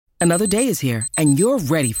Another day is here, and you're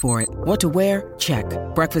ready for it. What to wear? Check.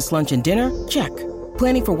 Breakfast, lunch, and dinner? Check.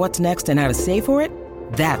 Planning for what's next and how to save for it?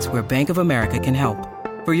 That's where Bank of America can help.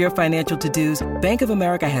 For your financial to-dos, Bank of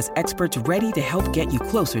America has experts ready to help get you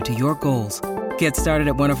closer to your goals. Get started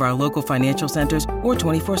at one of our local financial centers or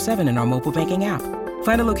 24/7 in our mobile banking app.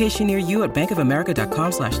 Find a location near you at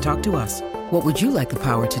bankofamerica.com/talktous. What would you like the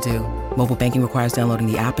power to do? Mobile banking requires downloading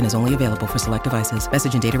the app and is only available for select devices.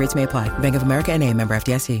 Message and data rates may apply. Bank of America N.A., member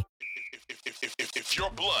FDIC. If your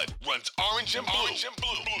blood runs orange and blue,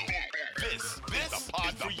 this is the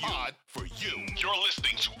pod for you. You're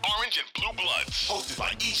listening to Orange and Blue Bloods, hosted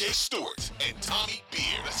by EJ Stewart and Tommy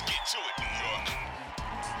Beer. Let's get to it, New York.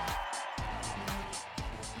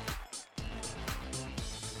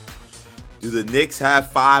 Do the Knicks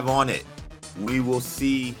have 5 on it? We will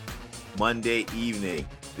see Monday evening.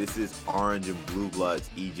 This is Orange and Blue Bloods.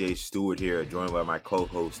 EJ Stewart here, joined by my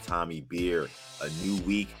co-host Tommy Beer. A new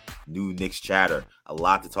week, new Knicks chatter. A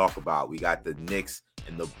lot to talk about. We got the Knicks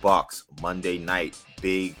and the Bucks Monday night.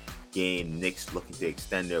 Big game. Knicks looking to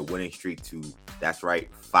extend their winning streak to, that's right,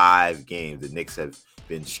 5 games. The Knicks have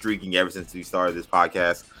been streaking ever since we started this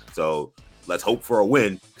podcast. So let's hope for a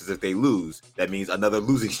win, because if they lose, that means another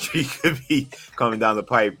losing streak could be coming down the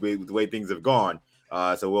pipe with the way things have gone.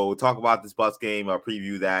 So we'll talk about this Bucks game,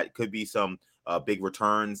 preview that. Could be some big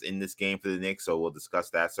returns in this game for the Knicks, so we'll discuss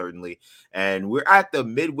that certainly. And we're at the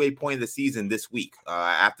midway point of the season this week.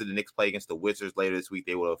 After the Knicks play against the Wizards later this week,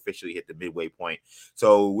 they will officially hit the midway point.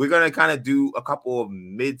 So we're going to kind of do a couple of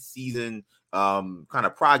mid-season kind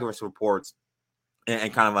of progress reports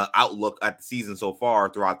and kind of an outlook at the season so far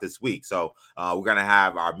throughout this week. So we're going to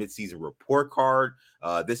have our midseason report card.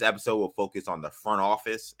 This episode will focus on the front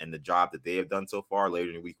office and the job that they have done so far. Later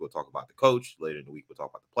in the week, we'll talk about the coach. Later in the week, we'll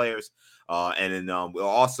talk about the players. And then we'll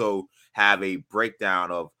also have a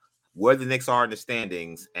breakdown of where the Knicks are in the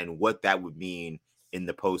standings and what that would mean in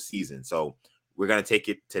the postseason. So we're going to take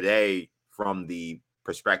it today from the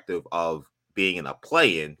perspective of being in a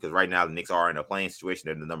play-in, because right now the Knicks are in a play-in situation.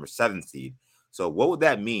 They're the number 7 seed. So what would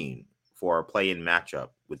that mean for a play-in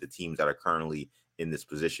matchup with the teams that are currently in this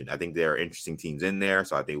position? I think there are interesting teams in there,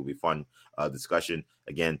 so I think it will be fun discussion.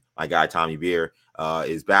 Again, my guy Tommy Beer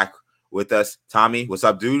is back with us. Tommy, what's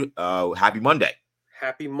up, dude? Happy Monday.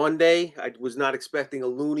 Happy Monday. I was not expecting a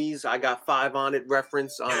Loonies. I got 5 on it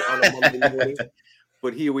reference on a Monday morning,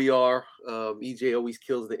 but here we are. EJ always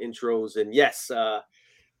kills the intros, and yes,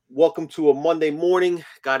 welcome to a Monday morning.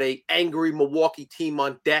 Got a angry Milwaukee team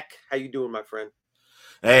on deck. How you doing, my friend?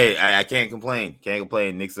 Hey, I can't complain. Can't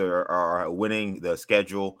complain. Knicks are winning the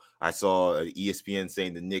schedule. I saw ESPN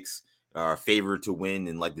saying the Knicks are favored to win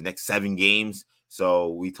in like the next 7 games. So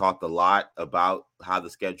we talked a lot about how the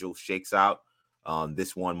schedule shakes out.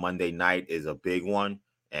 This one Monday night is a big one.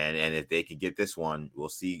 And if they can get this one, we'll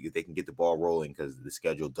see if they can get the ball rolling, because the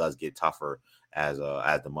schedule does get tougher as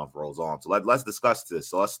the month rolls on. So let's discuss this.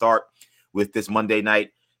 So let's start with this Monday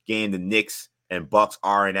night game. The Knicks and Bucks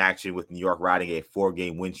are in action, with New York riding a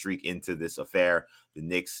 4-game win streak into this affair. The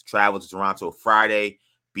Knicks travel to Toronto Friday,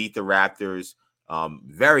 beat the Raptors.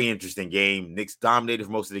 Very interesting game. Knicks dominated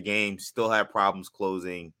for most of the game, still had problems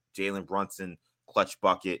closing. Jalen Brunson, clutch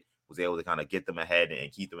bucket, was able to kind of get them ahead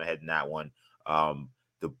and keep them ahead in that one.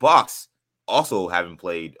 The Bucks also haven't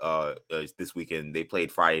played this weekend. They played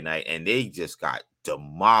Friday night, and they just got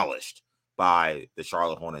demolished by the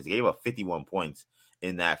Charlotte Hornets. They gave up 51 points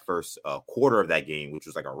in that first quarter of that game, which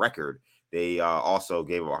was like a record. They also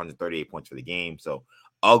gave up 138 points for the game. So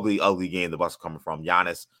ugly game the Bucks are coming from.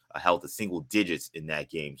 Giannis held to single digits in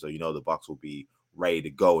that game. So, the Bucks will be ready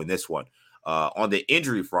to go in this one. On the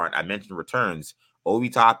injury front, I mentioned returns.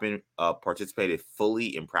 Obi Toppin participated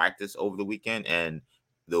fully in practice over the weekend, and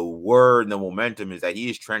the word and the momentum is that he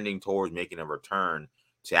is trending towards making a return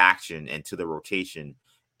to action and to the rotation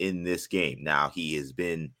in this game. Now, he has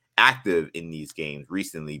been active in these games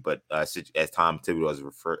recently, but as Tom Thibodeau has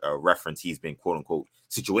referenced, he's been quote unquote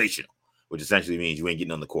situational, which essentially means you ain't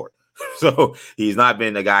getting on the court. So he's not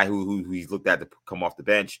been a guy who he's looked at to come off the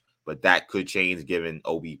bench, but that could change given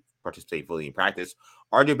Obi participated fully in practice.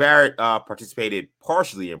 RJ Barrett participated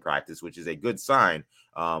partially in practice, which is a good sign.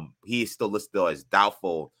 He is still listed as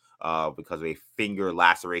doubtful because of a finger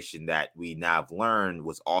laceration that we now have learned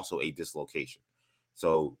was also a dislocation.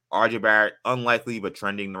 So RJ Barrett, unlikely, but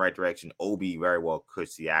trending in the right direction. Obi very well could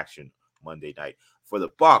see action Monday night. For the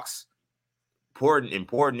Bucks,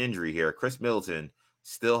 important injury here. Chris Middleton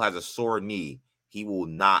still has a sore knee. He will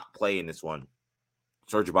not play in this one.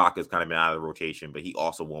 Serge Ibaka has kind of been out of the rotation, but he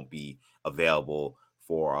also won't be available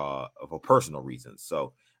for personal reasons.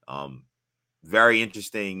 So very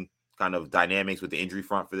interesting kind of dynamics with the injury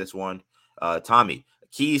front for this one. Tommy,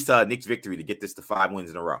 keys to Knicks victory to get this to 5 wins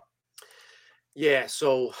in a row. Yeah,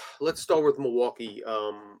 so let's start with Milwaukee.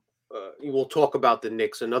 We'll talk about the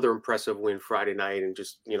Knicks, another impressive win Friday night, and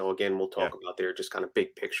just again, we'll talk about their just kind of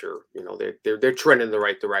big picture. They're trending in the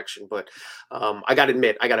right direction, but I got to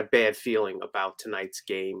admit, I got a bad feeling about tonight's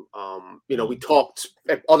game. We talked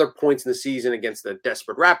at other points in the season against the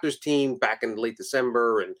desperate Raptors team back in late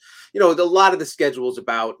December, and a lot of the schedules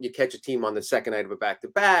about you catch a team on the second night of a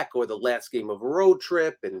back-to-back or the last game of a road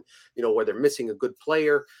trip, and where they're missing a good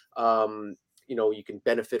player. You can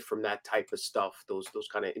benefit from that type of stuff. Those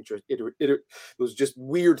kind of those just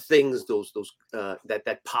weird things.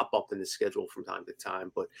 That pop up in the schedule from time to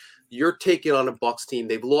time. But you're taking on a Bucks team.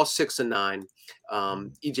 They've lost 6 of 9.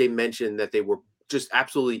 EJ mentioned that they were just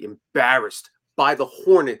absolutely embarrassed by the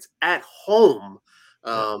Hornets at home.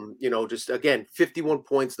 Just again, 51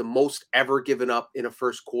 points, the most ever given up in a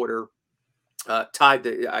first quarter. Tied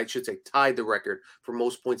the record for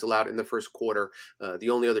most points allowed in the first quarter.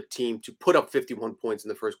 The only other team to put up 51 points in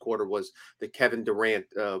the first quarter was the Kevin Durant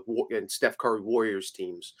and Steph Curry Warriors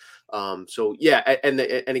teams. And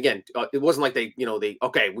again, it wasn't like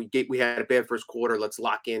we had a bad first quarter, let's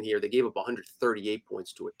lock in here. They gave up 138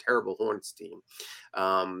 points to a terrible Hornets team.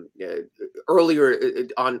 Earlier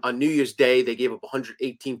on New Year's Day, they gave up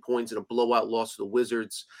 118 points in a blowout loss to the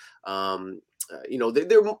Wizards.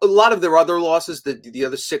 There a lot of their other losses, the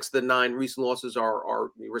other 6 of the 9 recent losses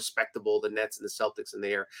are respectable. The Nets and the Celtics in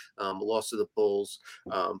there, loss to the Bulls.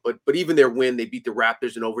 But even their win, they beat the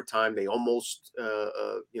Raptors in overtime. They almost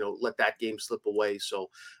let that game slip away. So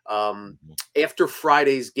after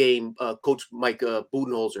Friday's game, Coach Mike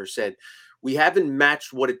Budenholzer said, "We haven't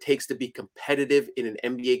matched what it takes to be competitive in an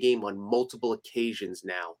NBA game on multiple occasions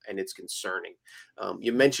now, and it's concerning."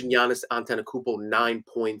 You mentioned Giannis Antetokounmpo, 9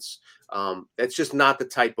 points. That's just not the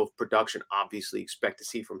type of production, obviously, expect to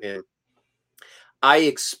see from him. I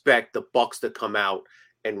expect the Bucks to come out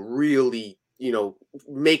and really,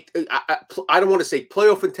 make. I don't want to say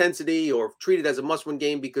playoff intensity or treat it as a must-win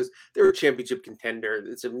game because they're a championship contender.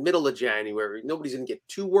 It's the middle of January. Nobody's going to get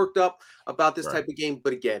too worked up about this type of game.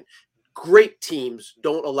 But again, great teams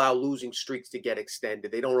don't allow losing streaks to get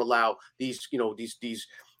extended. They don't allow these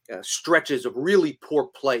stretches of really poor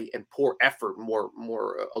play and poor effort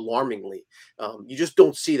more alarmingly. You just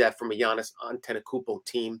don't see that from a Giannis Antetokounmpo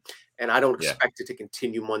team, and I don't expect it to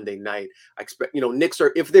continue Monday night. I expect Knicks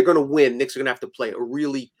if they're going to win, Knicks are going to have to play a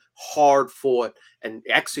really hard fought and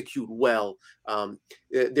execute well.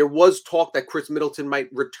 There was talk that Chris Middleton might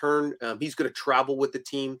return. He's going to travel with the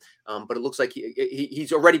team, but it looks like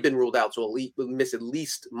he's already been ruled out, so he'll miss at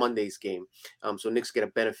least Monday's game. So Knicks get a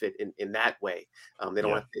benefit in that way. They're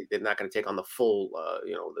not going to take on the full,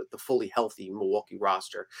 the fully healthy Milwaukee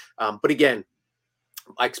roster. But again,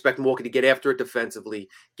 I expect Milwaukee to get after it defensively,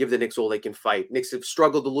 give the Knicks all they can fight. Knicks have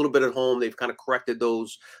struggled a little bit at home. They've kind of corrected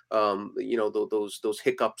those, those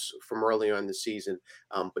hiccups from earlier in the season.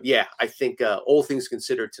 But yeah, I think all things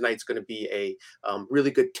considered, tonight's going to be a really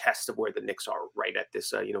good test of where the Knicks are right at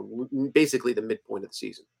this, basically the midpoint of the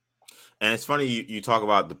season. And it's funny you talk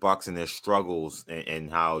about the Bucks and their struggles and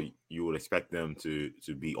how you would expect them to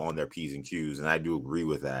be on their P's and Q's, and I do agree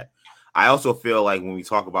with that. I also feel like when we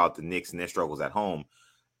talk about the Knicks and their struggles at home,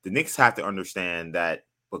 the Knicks have to understand that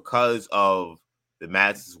because of the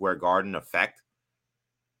Madison Square Garden effect,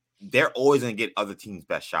 they're always going to get other teams'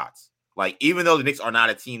 best shots. Like, even though the Knicks are not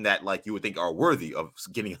a team that, like, you would think are worthy of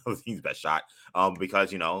getting other teams' best shot, because,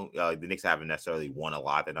 the Knicks haven't necessarily won a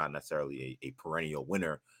lot. They're not necessarily a perennial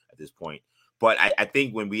winner at this point. But I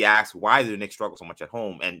think when we ask why do the Knicks struggle so much at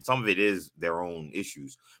home, and some of it is their own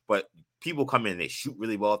issues, but people come in and they shoot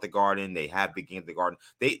really well at the Garden. They have big games at the Garden.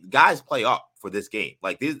 Guys play up for this game.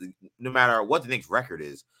 Like, this, no matter what the Knicks record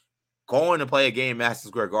is, going to play a game at Madison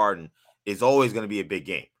Square Garden is always going to be a big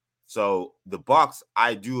game. So the Bucks,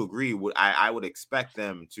 I do agree. I would expect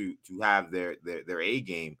them to have their A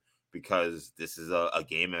game because this is a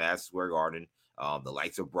game at Madison Square Garden. The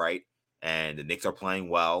lights are bright and the Knicks are playing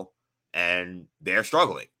well and they're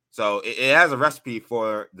struggling. So it has a recipe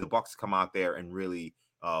for the Bucks to come out there and really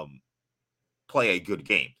play a good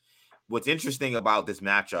game. What's interesting about this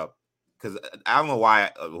matchup, because I don't know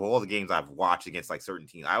why of all the games I've watched against like certain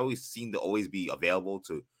teams, I always seem to always be available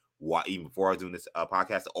to watch, even before I was doing this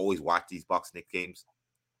podcast, to always watch these Bucks Knicks games.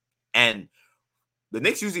 And the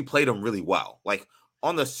Knicks usually play them really well. Like,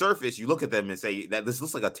 on the surface, you look at them and say that this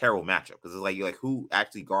looks like a terrible matchup because it's like you're like, who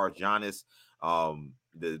actually guards Giannis?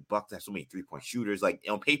 The Bucks have so many 3-point shooters. Like,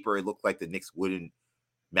 on paper, it looked like the Knicks wouldn't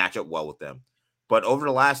match up well with them. But over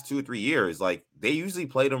the last 2 or 3 years, like, they usually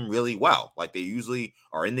play them really well. Like, they usually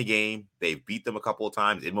are in the game. They've beat them a couple of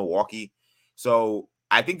times in Milwaukee. So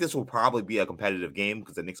I think this will probably be a competitive game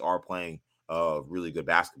because the Knicks are playing really good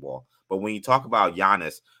basketball. But when you talk about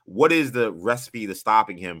Giannis, what is the recipe to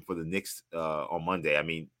stopping him for the Knicks on Monday? I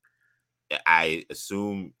mean, I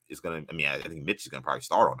assume it's gonna. I mean, I think Mitch is gonna probably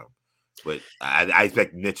start on him, but I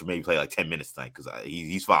expect Mitch to maybe play like 10 minutes tonight because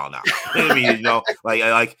he's fouling out. I mean, you know,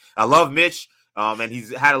 like I love Mitch, and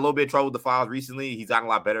he's had a little bit of trouble with the fouls recently. He's gotten a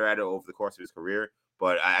lot better at it over the course of his career,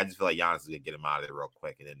 but I just feel like Giannis is gonna get him out of there real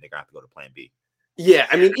quick, and then they're gonna have to go to Plan B. Yeah,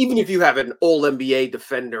 I mean, even if you have an all NBA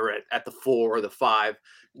defender at the 4 or the 5,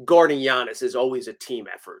 guarding Giannis is always a team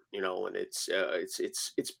effort, you know, and it's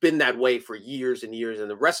been that way for years and years, and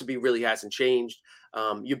the recipe really hasn't changed.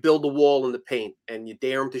 You build a wall in the paint and you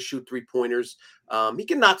dare him to shoot 3-pointers. He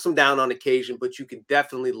can knock some down on occasion, but you can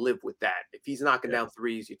definitely live with that. If he's knocking down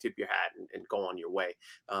threes, you tip your hat and go on your way.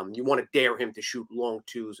 You want to dare him to shoot long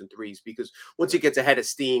 2s and 3s because once he gets ahead of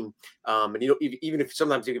steam, and you know, even if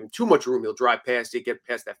sometimes you give him too much room, he'll drive past it, get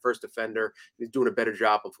past that first defender. He's doing a better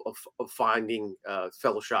job of finding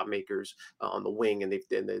fellow shot makers on the wing, and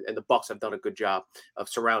the Bucks have done a good job of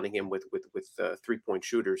surrounding him with 3-point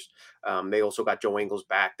shooters. They also got Joe Ingles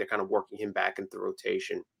back. They're kind of working him back into the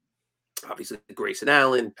rotation. Obviously, Grayson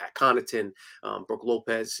Allen, Pat Connaughton, Brook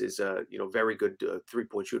Lopez is a very good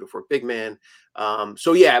 3-point shooter for a big man.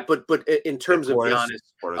 So yeah, but in terms of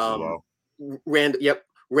Giannis,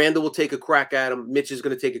 Randall will take a crack at him. Mitch is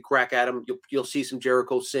going to take a crack at him. You'll see some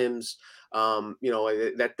Jericho Sims. That's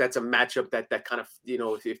a matchup that kind of,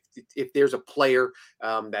 if there's a player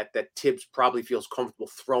that Tibbs probably feels comfortable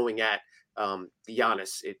throwing at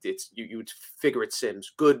Giannis, you would figure it's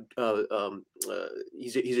Sims. Good.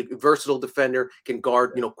 He's a versatile defender, can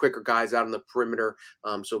guard quicker guys out on the perimeter.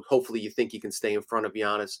 So hopefully you think he can stay in front of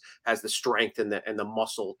Giannis. Has the strength and the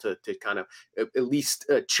muscle to kind of at least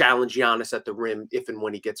challenge Giannis at the rim if and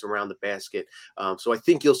when he gets around the basket. So I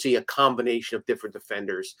think you'll see a combination of different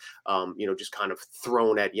defenders. Just kind of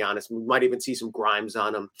thrown at Giannis. We might even see some Grimes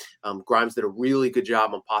on him. Grimes did a really good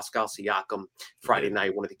job on Pascal Siakam Friday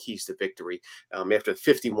night. One of the keys to victory. After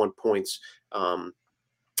 51 points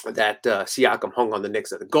that Siakam hung on the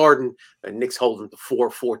Knicks at the Garden, and Knicks holding to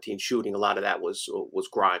 4-14 shooting. A lot of that was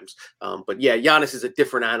Grimes. But yeah, Giannis is a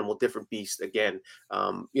different animal, different beast. Again,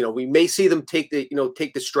 we may see them take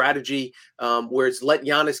the strategy where it's let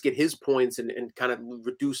Giannis get his points and kind of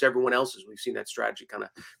reduce everyone else's. We've seen that strategy kind of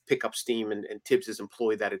pick up steam, and Tibbs has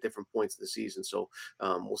employed that at different points of the season. So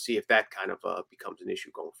we'll see if that kind of becomes an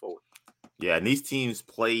issue going forward. Yeah, and these teams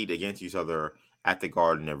played against each other at the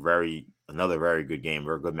Garden. Another very good game,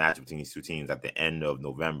 very good matchup between these two teams at the end of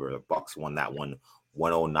November. The Bucks won that one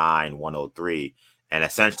 109-103. And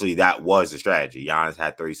essentially that was the strategy. Giannis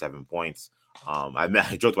had 37 points. I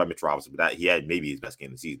joked about Mitch Robinson, but he had maybe his best game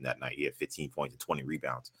of the season that night. He had 15 points and 20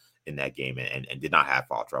 rebounds in that game and did not have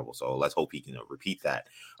foul trouble. So let's hope he can repeat that.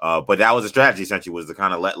 But that was the strategy, essentially, was to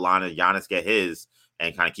kind of let Giannis get his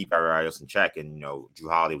and kind of keep everybody else in check. And, Jrue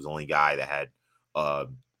Holiday was the only guy that had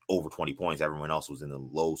over 20 points. Everyone else was in the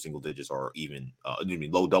low single digits or even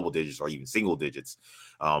low double digits or even single digits.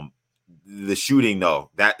 The shooting, though,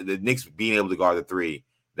 that the Knicks being able to guard the 3,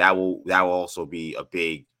 that will also be a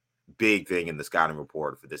big thing in the scouting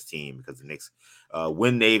report for this team, because the Knicks,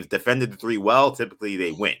 when they've defended the 3 well, typically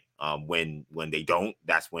they win. When they don't,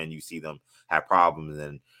 that's when you see them have problems.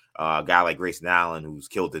 And a guy like Grayson Allen, who's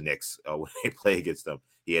killed the Knicks when they play against them,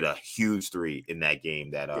 he had a huge 3 in that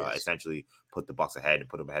game that essentially put the Bucks ahead and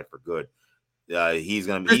put them ahead for good. He's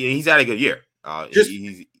had a good year.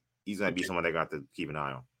 He's gonna be someone they're gonna have to keep an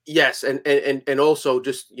eye on. Yes, and also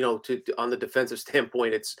just to on the defensive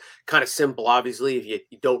standpoint, it's kind of simple. Obviously, if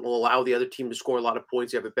you don't allow the other team to score a lot of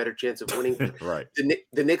points, you have a better chance of winning. Right.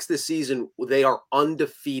 The Knicks this season, they are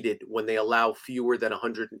undefeated when they allow fewer than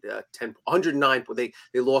 109. They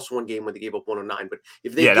lost one game when they gave up 109. But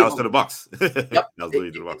if they that was to the Bucks. Yep, that was really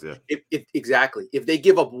to the Bucks. Yeah. Exactly. If they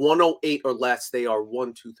give up 108 or less, they are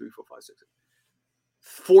 1, 2, 3, 4, 5, 6,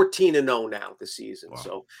 14-0 now this season.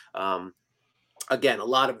 Wow. So. Again, a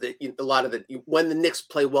lot of the when the Knicks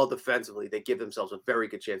play well defensively, they give themselves a very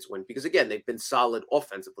good chance to win, because again, they've been solid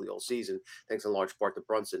offensively all season, thanks in large part to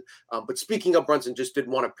Brunson. But speaking of Brunson, just did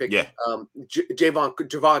want to pick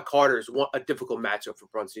Javon Carter is a difficult matchup for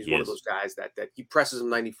Brunson. He's one of those guys that he presses him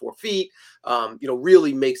 94 feet,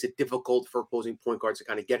 really makes it difficult for opposing point guards to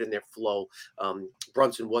kind of get in their flow.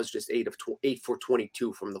 Brunson was just 8 for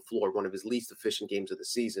 22 from the floor, one of his least efficient games of the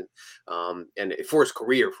season, and for his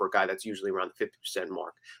career, for a guy that's usually around the 50%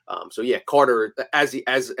 mark. So yeah, Carter, as he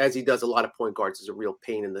does a lot of point guards, is a real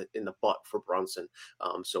pain in the butt for Brunson.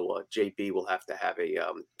 So JB will have to have a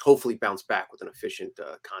hopefully bounce back with an efficient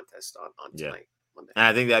contest on tonight. Monday. And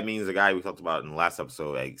I think that means the guy we talked about in the last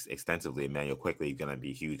episode extensively, Emmanuel Quickly, is going to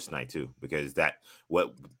be huge tonight too, because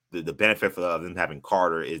what the benefit of them having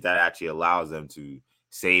Carter is that actually allows them to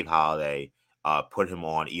save Holiday, put him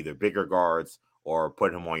on either bigger guards or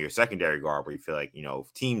put him on your secondary guard, where you feel like,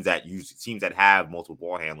 teams that have multiple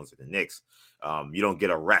ball handlers in the Knicks, you don't get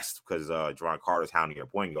a rest because Jerron Carter's hounding your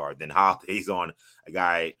point guard. Then Holiday's on a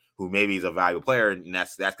guy who maybe is a valuable player, and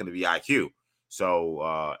that's going to be IQ.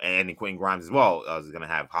 So, and Quentin Grimes as well is going to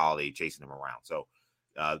have Holiday chasing him around. So,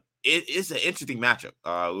 it's an interesting matchup.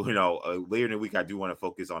 Later in the week, I do want to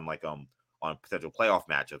focus on on potential playoff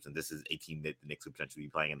matchups, and this is a team that the Knicks would potentially be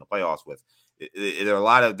playing in the playoffs with.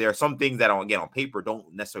 There are some things that on paper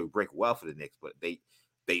don't necessarily break well for the Knicks, but they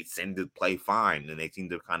seem to play fine, and they seem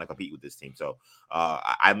to kind of compete with this team. So,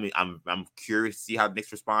 I'm curious to see how the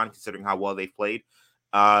Knicks respond, considering how well they've played.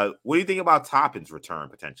 What do you think about Toppin's return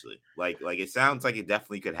potentially? Like it sounds like it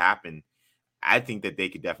definitely could happen. I think that they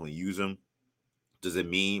could definitely use him. Does it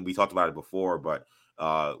mean, we talked about it before, but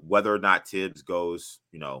whether or not Tibbs goes,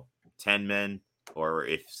 10 men, or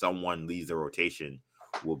if someone leaves the rotation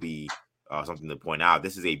will be something to point out.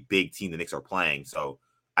 This is a big team the Knicks are playing. So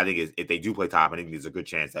I think if they do play Toppin, I think there's a good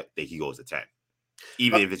chance that he goes to 10,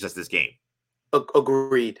 even if it's just this game.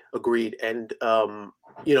 Agreed. And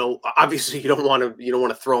obviously you don't want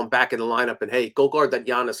to throw him back in the lineup and, hey, go guard that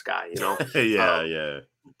Giannis guy. Yeah.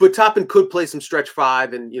 But Toppin could play some stretch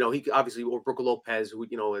five, and he could, obviously, or Brook Lopez, who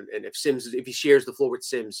and if he shares the floor with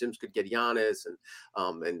Sims could get Giannis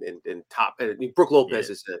and Brook Lopez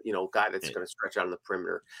is a guy that's going to stretch out on the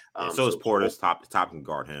perimeter. So is Portis. Toppin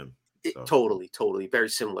guard him. So. Totally. Very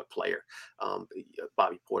similar player,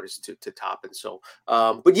 Bobby Portis to Toppin. So,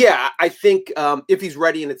 but yeah, I think if he's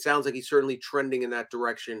ready, and it sounds like he's certainly trending in that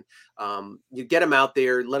direction, you get him out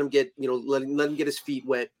there, let him get, let him get his feet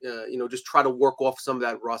wet, just try to work off some of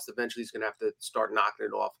that rust. Eventually he's going to have to start knocking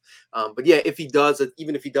it off. But yeah, if he does,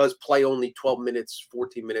 even if he does play only 12 minutes,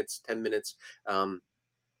 14 minutes, 10 minutes,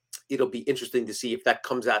 it'll be interesting to see if that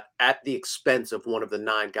comes out at the expense of one of the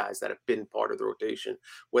 9 guys that have been part of the rotation,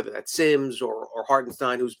 whether that's Sims or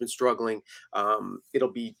Hartenstein, who's been struggling.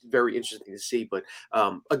 It'll be very interesting to see. But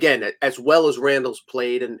again, as well as Randall's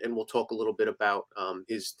played, and we'll talk a little bit about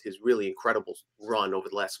his really incredible run over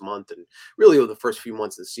the last month and really over the first few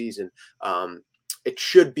months of the season. It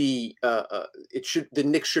should be the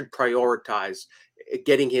Knicks should prioritize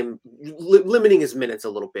getting him, limiting his minutes a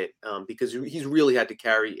little bit, because he's really had to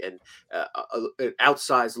carry an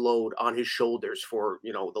outsized load on his shoulders for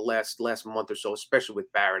the last month or so, especially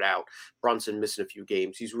with Barrett out, Brunson missing a few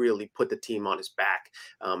games. He's really put the team on his back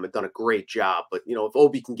and done a great job. But if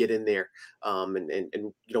Obi can get in there and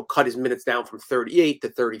cut his minutes down from 38 to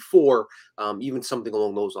 34, even something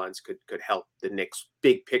along those lines could help the Knicks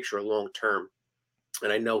big picture long term.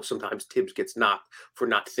 And I know sometimes Tibbs gets knocked for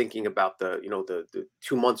not thinking about the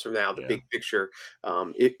 2 months from now, the big picture.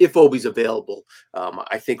 If Obi's available,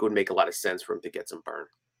 I think it would make a lot of sense for him to get some burn.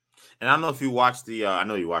 And I don't know if you watched I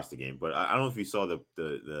know you watched the game, but I don't know if you saw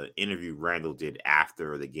the interview Randall did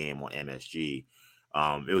after the game on MSG.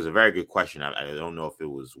 It was a very good question. I don't know if it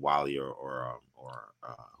was Wiley or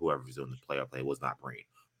whoever was doing the play. It was not Brain,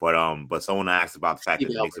 but someone asked about the fact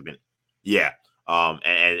that the Knicks have been,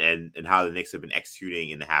 and how the Knicks have been executing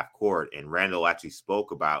in the half court. And Randall actually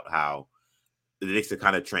spoke about how the Knicks have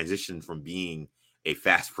kind of transitioned from being a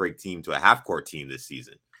fast break team to a half court team this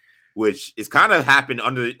season, which is kind of happened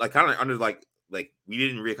under we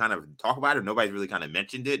didn't really kind of talk about it. Nobody's really kind of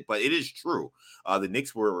mentioned it, but it is true. The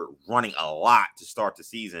Knicks were running a lot to start the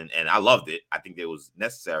season, and I loved it. I think it was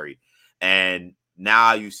necessary. And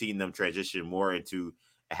now you've seen them transition more into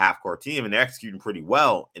a half court team, and they're executing pretty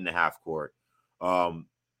well in the half court.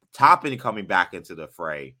 Toppin coming back into the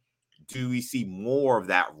fray, do we see more of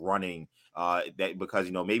that running? That because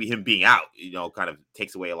maybe him being out, kind of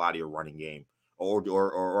takes away a lot of your running game,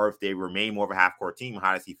 or if they remain more of a half court team,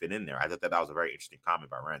 how does he fit in there? I thought that was a very interesting comment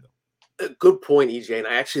by Randall. Good point, EJ. And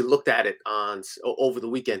I actually looked at it over the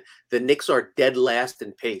weekend. The Knicks are dead last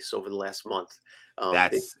in pace over the last month.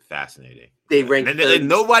 That's fascinating. They ranked, and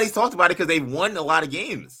nobody's talked about it because they've won a lot of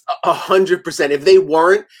games. 100%. If they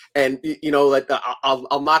weren't, and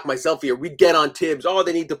I'll knock myself here, we'd get on Tibbs. Oh,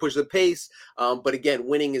 they need to push the pace. But again,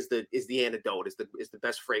 winning is the antidote, is the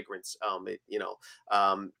best fragrance. But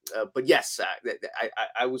yes,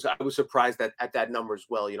 I was surprised at that number as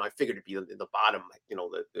well. I figured it'd be in the bottom,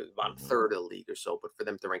 the bottom third of the league or so. But for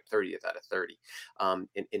them to rank 30th out of 30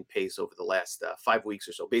 in pace over the last 5 weeks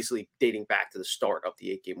or so, basically dating back to the start of the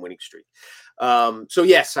 8-game winning streak. So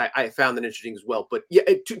yes, I found that interesting as well. But yeah,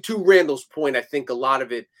 to Randall's point, I think a lot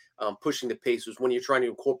of it pushing the pace was when you're trying to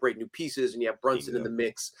incorporate new pieces and you have Brunson in the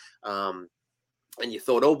mix. and you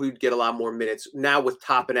thought Obi would get a lot more minutes. Now with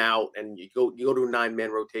topping out and you go to a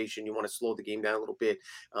 9-man rotation, you want to slow the game down a little bit.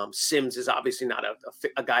 Sims is obviously not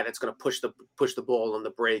a guy that's going to push the ball on the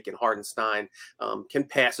break, and Hardenstein can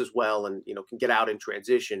pass as well, and can get out in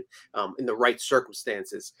transition in the right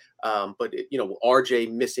circumstances. But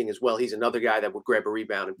RJ missing as well. He's another guy that would grab a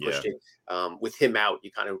rebound and push it. With him out,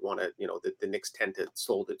 you kind of want to the Knicks tend to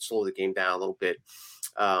slow the game down a little bit.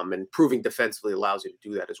 And improving defensively allows you to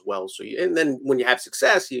do that as well. So, and then when you have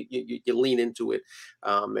success, you lean into it.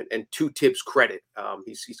 And to Tibbs' credit,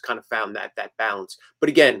 he's kind of found that balance. But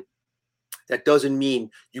again, that doesn't mean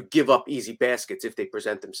you give up easy baskets if they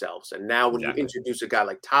present themselves. And now when you introduce a guy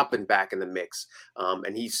like Toppin back in the mix,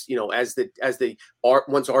 and he's,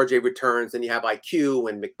 once RJ returns, then you have IQ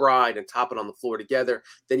and McBride and Toppin on the floor together.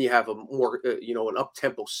 Then you have a more, an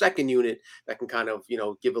up-tempo second unit that can kind of,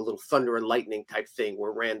 give a little thunder and lightning type thing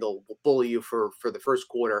where Randall will bully you for the first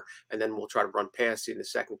quarter, and then we'll try to run past you in the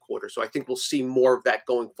second quarter. So I think we'll see more of that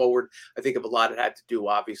going forward. I think of a lot it had to do,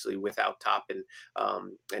 obviously, without Toppin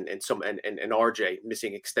and RJ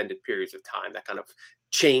missing extended periods of time. That kind of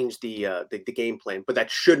changed the game plan. But that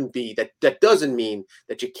shouldn't be that doesn't mean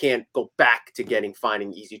that you can't go back to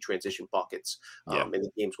finding easy transition buckets in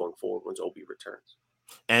the games going forward once Obi returns.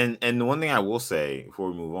 And the one thing I will say before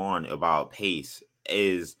we move on about pace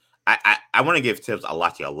is I want to give Tibbs a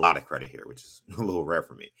lot of credit here, which is a little rare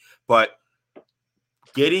for me. But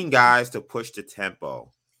getting guys to push the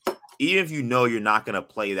tempo, even if you're not going to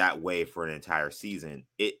play that way for an entire season,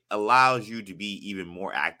 it allows you to be even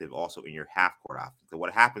more active also in your half-court offense. So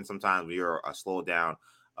what happens sometimes when you're a slow down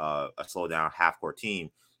half-court team,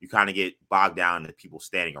 you kind of get bogged down in people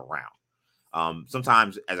standing around.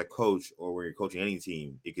 Sometimes as a coach or when you're coaching any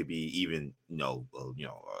team, it could be even,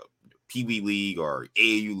 Pee Wee League or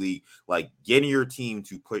AAU League, like getting your team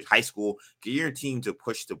to push getting your team to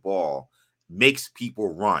push the ball makes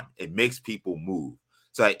people run. It makes people move.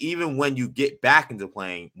 So even when you get back into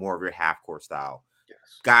playing more of your half-court style,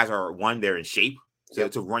 guys are, one, they're in shape to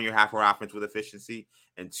run your half-court offense with efficiency,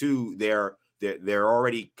 and two, they're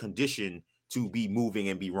already conditioned to be moving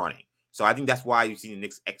and be running. So I think that's why you've seen the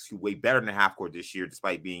Knicks execute way better than half-court this year,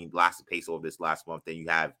 despite being last in pace over this last month than you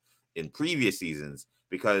have in previous seasons,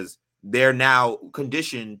 because they're now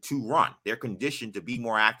conditioned to run. They're conditioned to be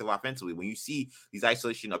more active offensively. When you see these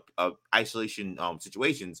isolation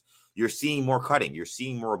situations, you're seeing more cutting. You're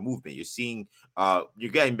seeing more movement.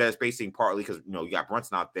 You're getting better spacing, partly because you got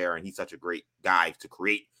Brunson out there and he's such a great guy to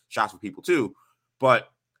create shots for people too. But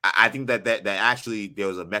I think that actually there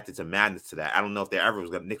was a method to madness to that. I don't know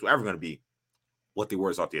if Knicks were ever going to be what they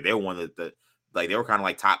were out there. They were one of they were kind of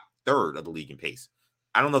like top third of the league in pace.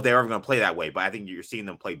 I don't know if they're ever going to play that way, but I think you're seeing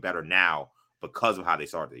them play better now because of how they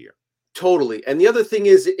started the year. Totally. And the other thing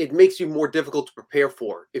is it makes you more difficult to prepare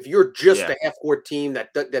for. If you're just a half-court team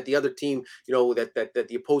that the other team, that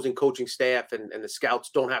the opposing coaching staff and the scouts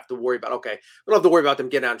don't have to worry about, okay, we don't have to worry about them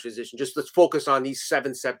getting out in transition. Just let's focus on these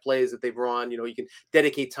 7 set plays that they've run. You can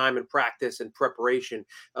dedicate time and practice and preparation.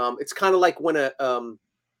 It's kind of like when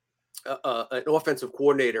an offensive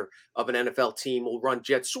coordinator of an NFL team will run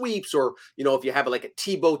jet sweeps, or if you have like a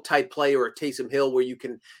Tebow type play or a Taysom Hill where you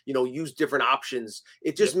can use different options,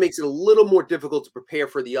 it just makes it a little more difficult to prepare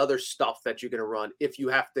for the other stuff that you're going to run if you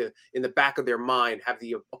have to, in the back of their mind, have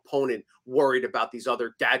the opponent worried about these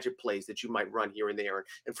other gadget plays that you might run here and there.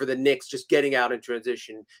 And for the Knicks, just getting out in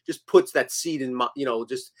transition just puts that seed in,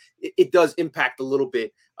 it does impact a little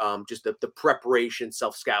bit, just the preparation,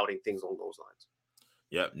 self-scouting, things along those lines.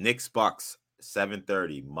 Yep, Knicks Bucks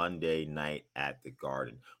 7:30 Monday night at the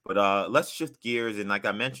Garden. But let's shift gears, and like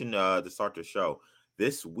I mentioned to start the show,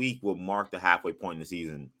 this week will mark the halfway point in the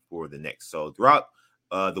season for the Knicks. So throughout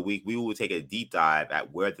the week, we will take a deep dive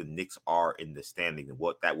at where the Knicks are in the standings and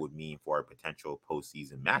what that would mean for a potential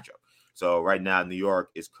postseason matchup. So right now, New York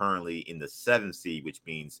is currently in the 7th seed, which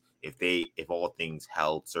means if all things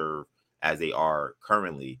held serve as they are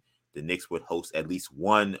currently, the Knicks would host at least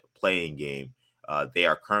one playing game. They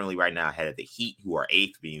are currently right now ahead of the Heat, who are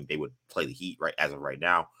 8th, being they would play the Heat right as of right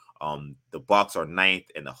now. The Bucks are 9th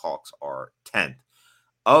and the Hawks are 10th.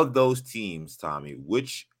 Of those teams, Tommy,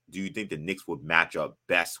 which do you think the Knicks would match up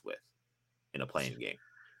best with in a playing game?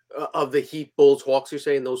 Of the Heat, Bulls, Hawks, you're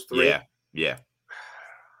saying those 3? Yeah.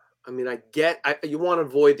 I mean, you want to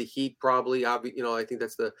avoid the Heat probably. I think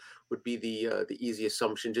would be the easy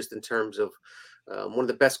assumption, just in terms of one of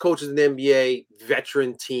the best coaches in the NBA,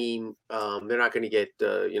 veteran team. They're not going to get,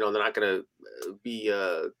 they're not going to be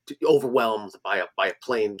overwhelmed by a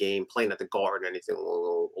playing game, playing at the Garden, anything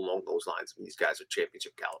along those lines. I mean, these guys are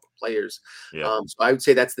championship caliber players. Yeah. So I would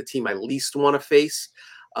say that's the team I least want to face.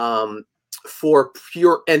 for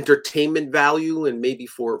pure entertainment value and maybe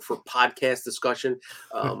for podcast discussion,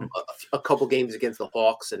 a couple games against the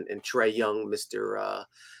Hawks and Trey Young,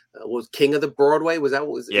 was King of the Broadway. Was that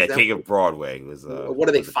what was? Yeah, Is that King of Broadway what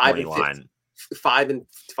are they, was the 5 point and 15? line. 5 and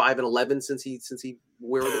 11 since he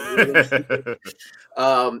where the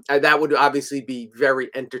and that would obviously be very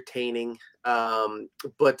entertaining.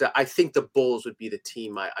 But I think the Bulls would be the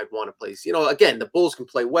team I'd want to place. Again, the Bulls can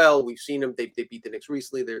play well. We've seen them. They beat the Knicks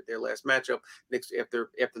recently. Their last matchup. Knicks after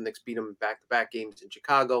the Knicks beat them back-to-back games in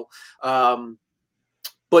Chicago.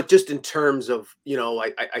 But just in terms of,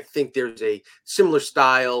 I think there's a similar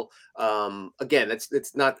style. Again,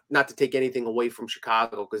 it's not to take anything away from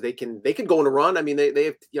Chicago, because they can go on a run. I mean, they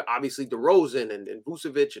have, obviously DeRozan and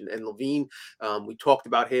Vucevic and Levine. We talked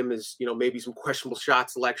about him as, maybe some questionable shot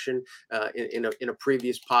selection in a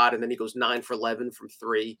previous pod, and then he goes 9 for 11 from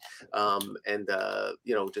 3, and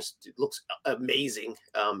just it looks amazing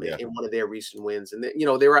in one of their recent wins. And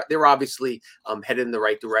they're obviously headed in the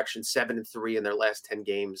right direction, 7-3 in their last 10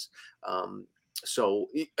 games. So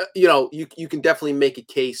you can definitely make a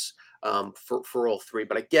case for all three,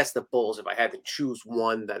 but I guess the Bulls, if I had to choose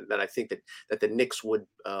one that I think that the Knicks would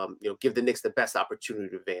give the Knicks the best opportunity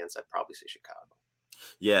to advance, I'd probably say Chicago.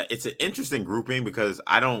 Yeah, it's an interesting grouping because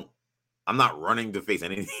I'm not running to face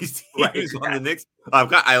any of these teams on the Knicks.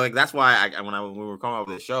 That's why when we were coming up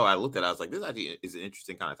with the show, I looked at it, I was like, this actually is an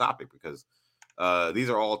interesting kind of topic, because these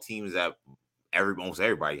are all teams that almost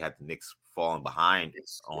everybody had the Knicks falling behind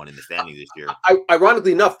on in the standings this year.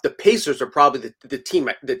 Ironically enough, the Pacers are probably the team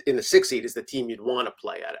that in the 6th seed is the team you'd want to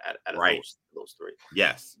play out of those three.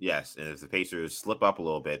 Yes. And if the Pacers slip up a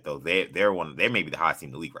little bit, though, they may be the hottest team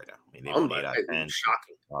in the league right now. I mean, they won 8 out of 10.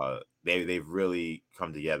 Shocking. They've really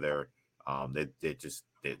come together.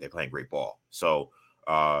 They're playing great ball. So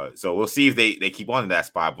we'll see if they keep on in that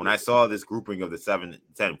spot. When I saw this grouping of the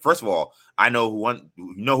 7-10, first of all, I know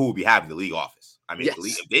who will be having the league office. I mean,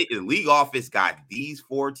 the league office got these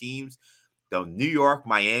 4 teams, the New York,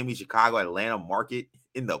 Miami, Chicago, Atlanta market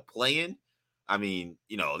in the play-in. I mean,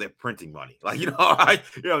 they're printing money.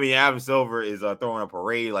 Adam Silver is throwing a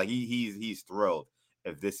parade. Like he's thrilled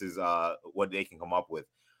if this is what they can come up with.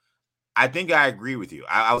 I think I agree with you.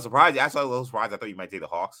 I was surprised. I saw a little surprised. I thought you might take the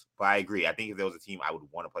Hawks, but I agree. I think if there was a team I would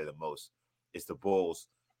want to play the most, it's the Bulls,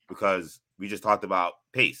 because we just talked about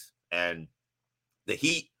pace, and the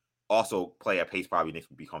Heat also play a pace probably Knicks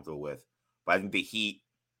would be comfortable with. But I think the Heat,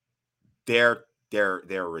 their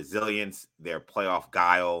resilience, their playoff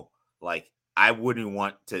guile, like I wouldn't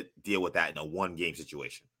want to deal with that in a 1-game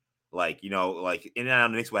situation. And the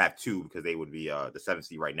Knicks would have 2 because they would be the 7th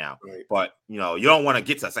seed right now. Right. But you don't want to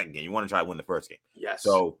get to the second game. You want to try to win the first game. Yes.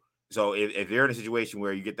 So if you're in a situation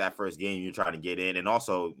where you get that first game, you're trying to get in, and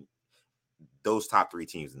also those top 3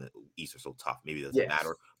 teams in the East are so tough. Maybe it doesn't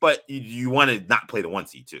matter. But you want to not play the 1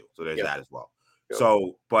 seed too. So there's that as well. Yep.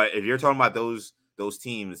 So, but if you're talking about those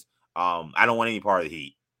teams, I don't want any part of the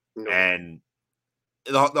Heat. No. And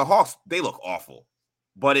the Hawks, they look awful.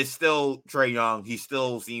 But it's still Trey Young. He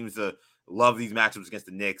still seems to love these matchups against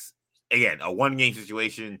the Knicks. Again, a 1-game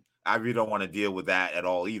situation. I really don't want to deal with that at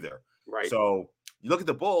all either. Right. So you look at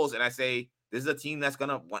the Bulls, and I say, this is a team that's going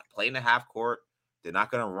to play in the half court. They're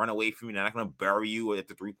not going to run away from you. They're not going to bury you at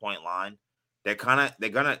the 3-point line. It's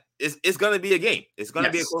going to be a game. It's going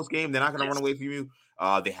to be a close game. They're not going to run away from you.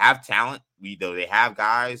 They have talent. They have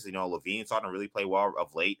guys. Levine starting to really play well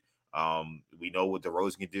of late. We know what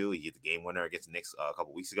DeRozan can do. He hit the game winner against the Knicks a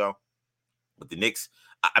couple weeks ago. But the Knicks,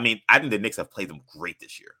 I think the Knicks have played them great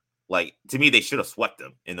this year. Like, to me, they should have swept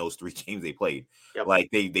them in those 3 games they played. Yep. Like,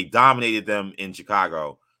 they dominated them in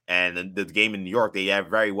Chicago, and the game in New York, they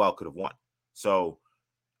very well could have won. So,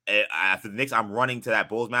 after the Knicks, I'm running to that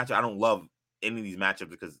Bulls matchup. I don't love any of these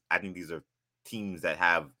matchups because I think these are teams that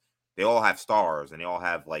they all have stars, and they all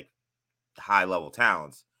have, like, high-level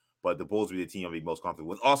talents. But the Bulls will be the team I'll be most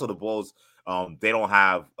comfortable with. Also, the Bulls, they don't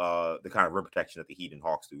have the kind of rim protection that the Heat and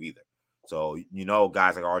Hawks do either. So,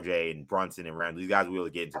 guys like RJ and Brunson and Randall, these guys will be able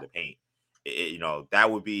to get into the paint.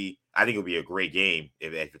 That would be, I think it would be a great game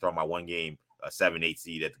if you're talking about 1 game, a 7-8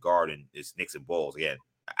 seed at the Garden. It's Knicks and Bulls. Again,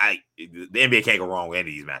 the NBA can't go wrong with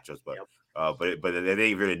any of these matchups, but if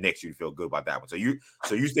they really Knicks, you'd feel good about that one. So you're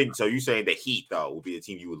saying the Heat though will be the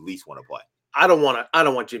team you would at least want to play. I don't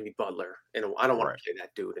want Jimmy Butler, and I don't want to play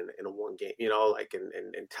that dude in a 1 game.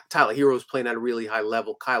 And Tyler Hero's playing at a really high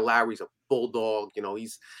level. Kyle Lowry's a bulldog. You know,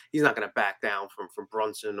 he's not going to back down from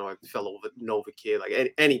Brunson or fellow Nova kid,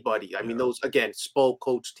 like anybody. I mean, those again, Spo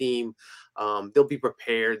coach team. They'll be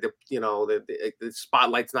prepared. The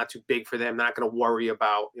spotlight's not too big for them. They're not going to worry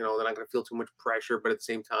about, they're not going to feel too much pressure, but at the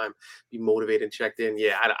same time, be motivated and checked in.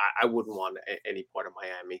 Yeah, I wouldn't want any part of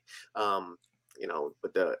Miami.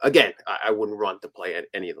 But again, I wouldn't run to play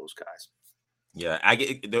any of those guys. Yeah,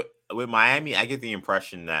 with Miami, I get the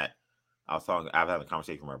impression that I was having a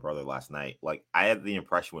conversation with my brother last night. Like, I had the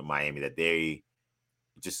impression with Miami that they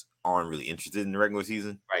just aren't really interested in the regular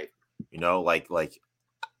season. Right.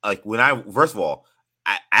 Like when first of all,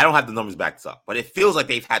 I don't have the numbers backed up, but it feels like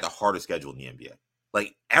they've had the hardest schedule in the NBA.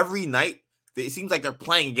 Like every night, it seems like they're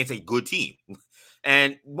playing against a good team.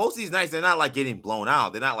 And most of these nights, they're not like getting blown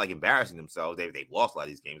out. They're not like embarrassing themselves. They've lost a lot of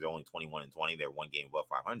these games. They're only 21-20. They're one game above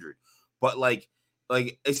 500. But like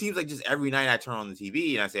it seems like just every night I turn on the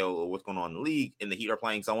TV and I say, "Oh, what's going on in the league?" And the Heat are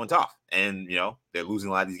playing someone tough, and they're losing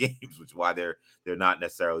a lot of these games, which is why they're not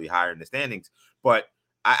necessarily higher in the standings. But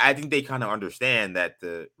I think they kind of understand that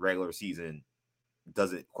the regular season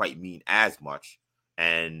doesn't quite mean as much,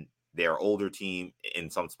 and they're older team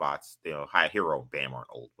in some spots. High Hero, Bam aren't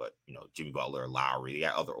old, but Jimmy Butler, Lowry, they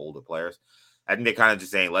got other older players. I think they're kind of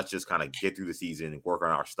just saying, let's just kind of get through the season and work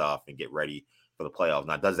on our stuff and get ready for the playoffs.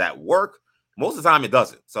 Now, does that work? Most of the time, it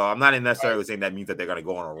doesn't. So I'm not necessarily saying that means that they're going to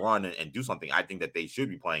go on a run and do something. I think that they should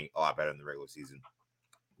be playing a lot better in the regular season.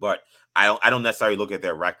 But I don't necessarily look at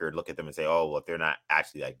their record, look at them and say, oh, well, if they're not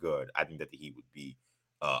actually that good, I think that the Heat would be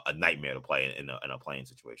a nightmare to play in a playing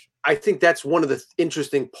situation. I think that's one of the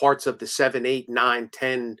interesting parts of the 7, 8, 9,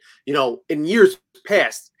 10. In years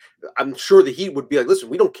past, I'm sure the Heat would be like, listen,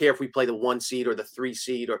 we don't care if we play the 1 seed or the 3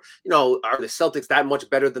 seed, or are the Celtics that much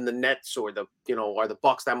better than the Nets, or are the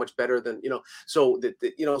Bucks that much better than So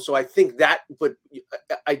so I think that, but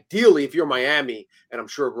ideally, if you're Miami, and I'm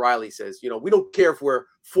sure Riley says, we don't care if we're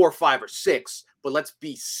 4, 5, or 6, but let's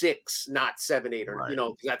be 6, not 7, 8, or right.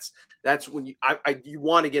 that's when you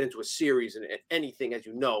want to get into a series, and anything, as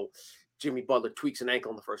Jimmy Butler tweaks an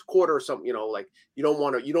ankle in the first quarter or something, you don't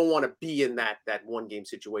want to be in that one game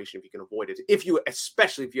situation if you can avoid it.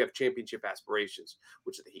 Especially if you have championship aspirations,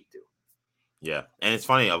 which the Heat do. Yeah, and it's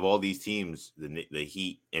funny, of all these teams, the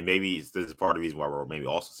Heat, and maybe this is part of the reason why we're maybe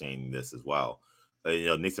also saying this as well.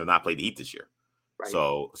 Knicks have not played the Heat this year, right?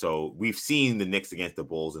 So we've seen the Knicks against the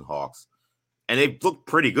Bulls and Hawks, and they've looked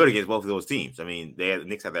pretty good against both of those teams. I mean, the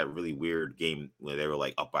Knicks had that really weird game where they were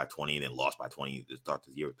like up by 20 and then lost by 20 to start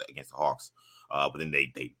the year against the Hawks. But then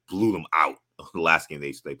they blew them out the last game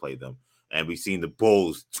they played them. And we've seen the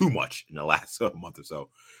Bulls too much in the last month or so.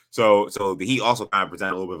 So the Heat also kind of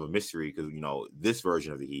present a little bit of a mystery because, this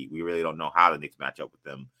version of the Heat, we really don't know how the Knicks match up with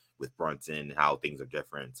them, with Brunson, how things are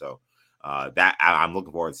different. So that I'm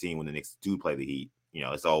looking forward to seeing when the Knicks do play the Heat.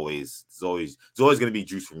 It's always going to be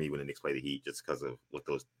juice for me when the Knicks play the Heat, just because of what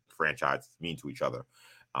those franchises mean to each other.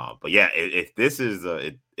 But yeah, if this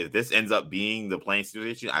ends up being the playing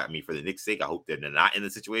situation, I mean, for the Knicks' sake, I hope that they're not in the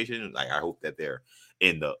situation. Like, I hope that they're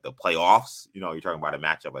in the playoffs. You're talking about a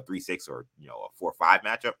matchup, a 3-6 or a 4-5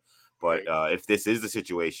 matchup. But if this is the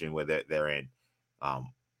situation where they're in,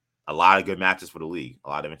 a lot of good matches for the league, a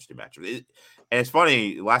lot of interesting matches. And it's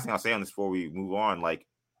funny. The last thing I'll say on this before we move on, like,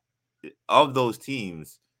 of those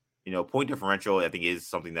teams, point differential, I think, is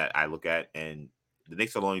something that I look at, and the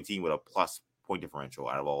Knicks are the only team with a plus point differential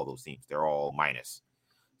out of all those teams. They're all minus.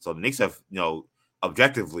 So the Knicks have,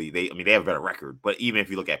 objectively, they have a better record, but even if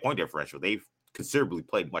you look at point differential, they've considerably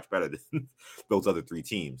played much better than those other 3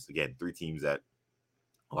 teams. Again, 3 teams that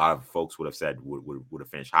a lot of folks would have said would have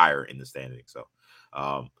finished higher in the standings. So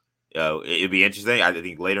it'd be interesting. I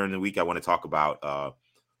think later in the week, I want to talk about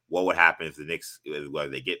what would happen if the Knicks, whether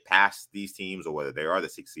they get past these teams or whether they are the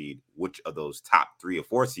 6th seed, which of those top 3 or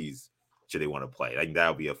 4 seeds should they want to play? I think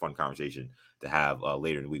that'll be a fun conversation to have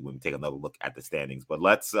later in the week when we take another look at the standings. But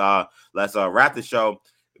let's wrap the show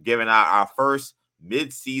giving out our first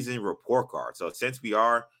mid-season report card. So since we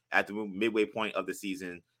are at the midway point of the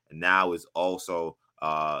season, and now is also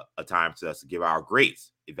a time for us to give our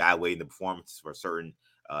grades, evaluating the performance for certain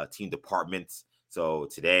team departments. So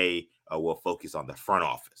today we'll focus on the front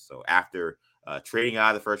office. So after trading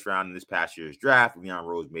out of the first round in this past year's draft, Leon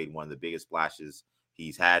Rose made one of the biggest splashes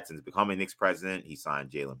he's had since becoming Knicks president. He signed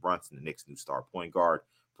Jalen Brunson, the Knicks' new star point guard.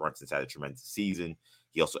 Brunson's had a tremendous season.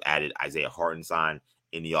 He also added Isaiah Hartenstein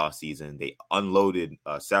in the offseason. They unloaded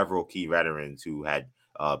several key veterans who had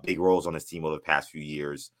big roles on his team over the past few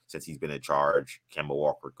years since he's been in charge. Kemba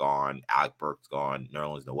Walker gone, Alec Burks gone,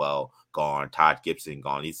 Nerlens Noel gone, Todd Gibson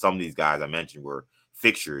gone. Some of these guys I mentioned were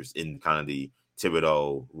fixtures in kind of the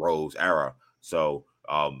Thibodeau Rose era. So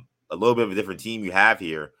a little bit of a different team you have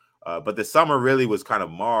here. But the summer really was kind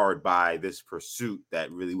of marred by this pursuit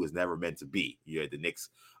that really was never meant to be. You had the Knicks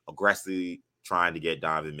aggressively trying to get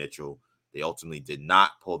Donovan Mitchell. They ultimately did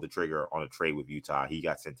not pull the trigger on a trade with Utah. He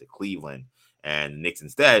got sent to Cleveland, and the Knicks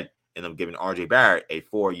instead ended up giving RJ Barrett a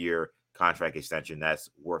 4-year contract extension that's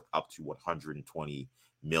worth up to $120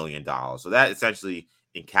 million. So that essentially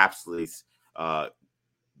encapsulates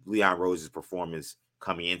Leon Rose's performance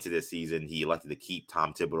coming into this season. He elected to keep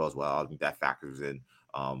Tom Thibodeau as well. I think that factors in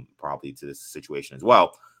probably to this situation as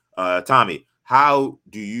well. Tommy, how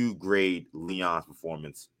do you grade Leon's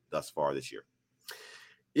performance thus far this year?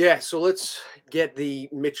 Yeah, so let's get the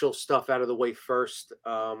Mitchell stuff out of the way first.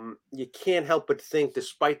 You can't help but think,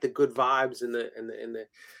 despite the good vibes and the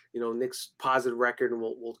Knicks positive record, and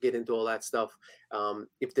we'll get into all that stuff.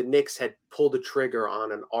 If the Knicks had pulled the trigger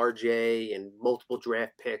on an RJ and multiple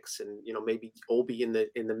draft picks, and maybe Obi in the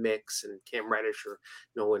mix and Cam Reddish, or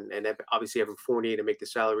and obviously Evan Fournier to make the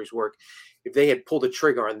salaries work, if they had pulled the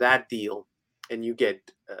trigger on that deal, and you get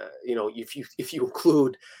if you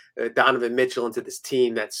include Donovan Mitchell into this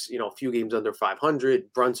team that's a few games under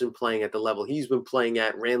 500, Brunson playing at the level he's been playing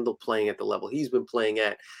at, Randall playing at the level he's been playing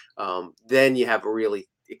at, then you have a really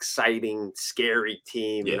exciting, scary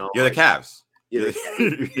team. Yeah, you're the Cavs. You're the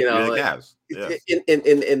Cavs. Yes.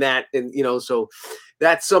 In that, and so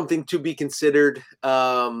that's something to be considered.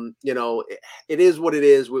 It is what it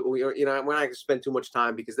is. We're not going to spend too much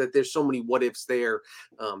time because there's so many what ifs there.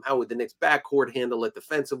 How would the Knicks backcourt handle it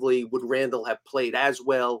defensively? Would Randall have played as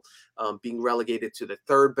well, being relegated to the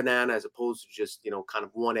third banana as opposed to just kind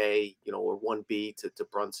of 1A or 1B to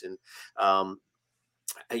Brunson?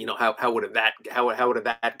 How would have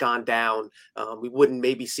that gone down? We wouldn't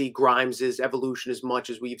maybe see Grimes's evolution as much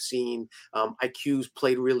as we've seen. IQ's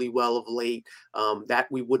played really well of late. That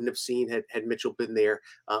we wouldn't have seen had Mitchell been there.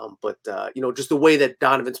 But just the way that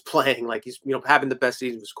Donovan's playing, like he's having the best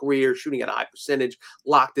season of his career, shooting at a high percentage,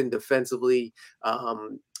 locked in defensively.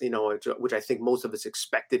 Which I think most of us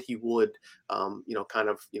expected he would,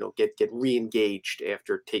 get re-engaged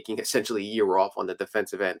after taking essentially a year off on the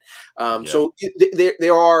defensive end. So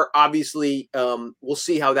there are obviously, we'll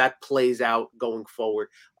see how that plays out going forward.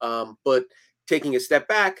 But taking a step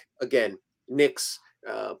back, again, Knicks,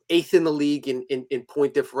 8th in the league in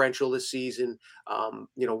point differential this season,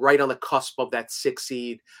 right on the cusp of that 6th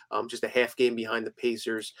seed, just a half game behind the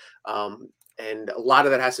Pacers. And a lot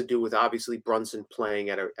of that has to do with obviously Brunson playing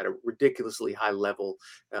at a ridiculously high level,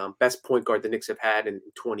 best point guard the Knicks have had in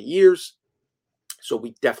 20 years. So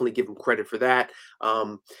we definitely give him credit for that.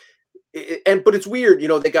 But it's weird,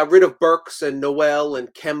 they got rid of Burks and Noel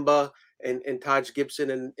and Kemba and Taj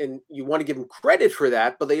Gibson, and you want to give them credit for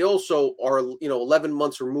that, but they also are 11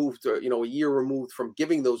 months removed, or a year removed from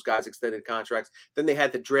giving those guys extended contracts. Then they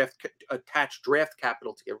had to attach draft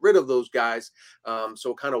capital to get rid of those guys,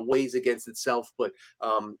 so it kind of weighs against itself. But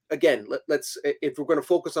again, let's if we're going to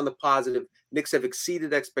focus on the positive, Knicks have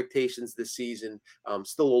exceeded expectations this season.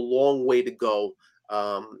 Still a long way to go.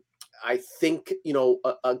 I think,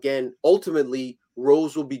 again, ultimately,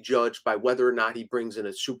 Rose will be judged by whether or not he brings in a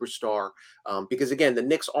superstar, because, again, the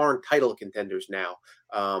Knicks aren't title contenders now.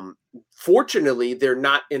 Fortunately, they're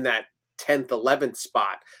not in that 10th, 11th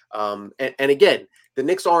spot. And again, the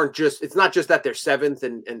Knicks aren't just – it's not just that they're 7th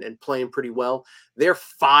and playing pretty well. They're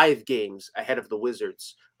 5 games ahead of the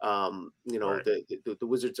Wizards. Right. The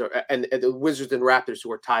Wizards are – and the Wizards and Raptors,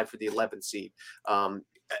 who are tied for the 11th seed.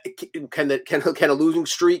 Can a losing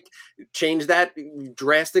streak change that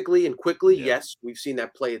drastically and quickly? Yeah. Yes, we've seen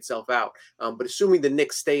that play itself out. But assuming the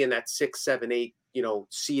Knicks stay in that 6, 7, 8,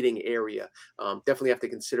 seeding area, definitely have to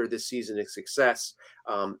consider this season a success.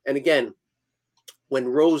 And again, when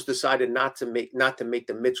Rose decided not to make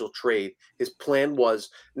the Mitchell trade, his plan was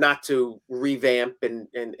not to revamp and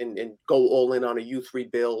go all in on a youth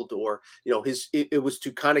rebuild, or it was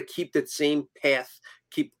to kind of keep that same path,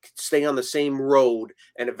 stay on the same road,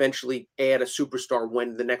 and eventually add a superstar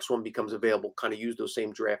when the next one becomes available, kind of use those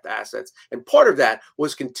same draft assets. And part of that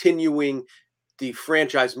was continuing the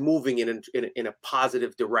franchise moving in a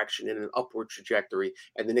positive direction, in an upward trajectory,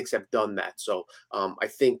 and the Knicks have done that. So I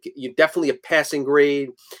think you definitely a passing grade,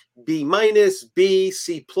 B-, B,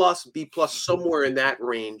 C+, B+, somewhere in that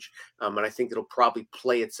range. And I think it'll probably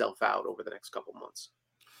play itself out over the next couple months.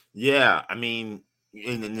 Yeah, I mean,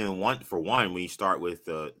 when you start with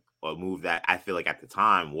a move that I feel like at the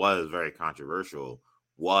time was very controversial,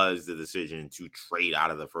 was the decision to trade out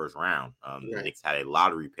of the first round. Right. The Knicks had a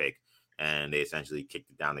lottery pick, and they essentially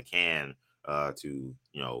kicked it down the can to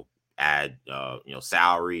add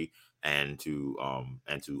salary and to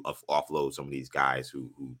offload some of these guys who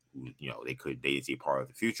they didn't see part of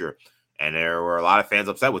the future. And there were a lot of fans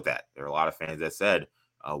upset with that. There were a lot of fans that said,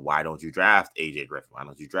 Why don't you draft AJ Griffin? Why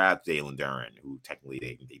don't you draft Jalen Duren, who technically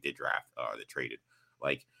they did draft, they traded?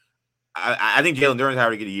 Like, I think Jalen Duren's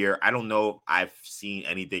having a good year. I don't know if I've seen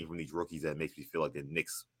anything from these rookies that makes me feel like the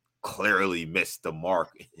Knicks clearly missed the mark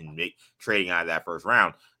in trading out of that first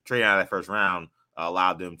round. Trading out of that first round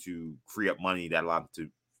allowed them to free up money that allowed them to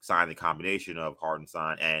sign the combination of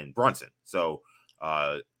Hartenstein and Brunson. So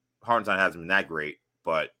Hartenstein hasn't been that great,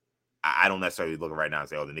 but I don't necessarily look right now and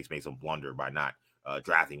say, oh, the Knicks made some blunder by not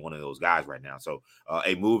drafting one of those guys right now. So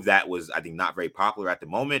a move that was, I think, not very popular at the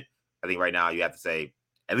moment. I think right now you have to say,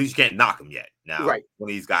 at least you can't knock them yet. Now, Right. One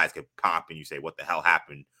of these guys could pop and you say, what the hell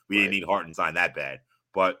happened? We didn't need Hartenstein that bad.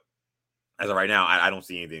 But as of right now, I don't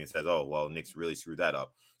see anything that says, oh, well, Knicks really screwed that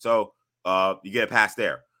up. So you get a pass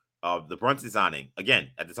there. The Brunson signing,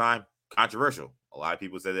 again, at the time, controversial. A lot of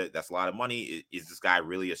people said that that's a lot of money. Is this guy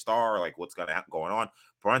really a star? Like, what's going on?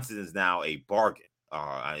 Brunson is now a bargain.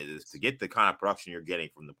 To get the kind of production you're getting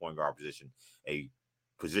from the point guard position, a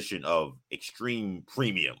position of extreme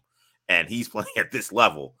premium, and he's playing at this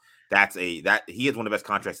level. He has one of the best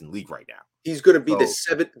contracts in the league right now. He's going to be the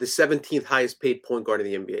 17th highest paid point guard in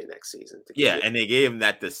the NBA next season. Yeah, and they gave him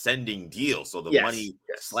that descending deal, so the money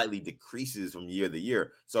slightly decreases from year to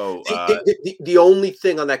year. So the only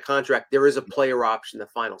thing on that contract, there is a player option the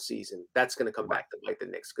final season. That's going to come back to bite the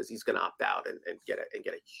Knicks because he's going to opt out and get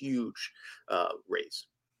a huge raise.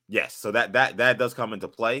 Yes, so that does come into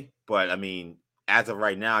play, but I mean, as of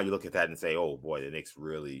right now, you look at that and say, "Oh boy, the Knicks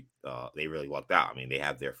really they really lucked out." I mean, they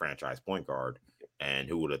have their franchise point guard, and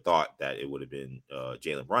who would have thought that it would have been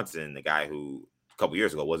Jalen Brunson, the guy who a couple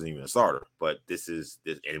years ago wasn't even a starter, but this, and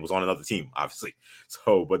it was on another team, obviously.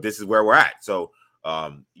 So, but this is where we're at. So,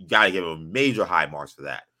 you got to give him major high marks for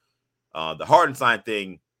that. The Hartenstein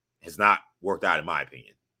thing has not worked out, in my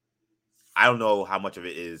opinion. I don't know how much of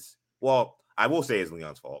it is. Well, I will say it's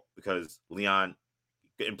Leon's fault because Leon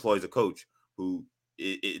employs a coach who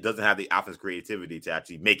it doesn't have the offense creativity to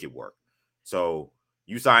actually make it work. So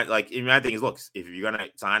you sign, like, my thing is, look, if you're gonna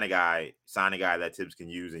sign a guy that Tibbs can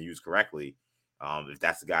use and use correctly, if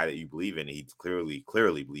that's the guy that you believe in, he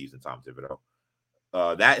clearly believes in Tom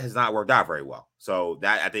Thibodeau. That has not worked out very well. So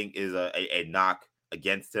that, I think, is a knock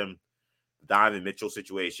against him. The Donovan Mitchell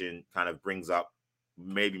situation kind of brings up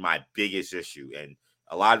maybe my biggest issue, and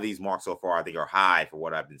a lot of these marks so far I think are high for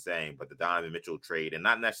what I've been saying, but the Donovan Mitchell trade, and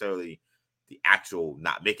not necessarily the actual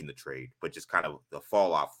not making the trade, but just kind of the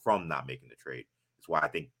fall off from not making the trade. That's why I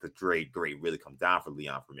think the trade grade really comes down for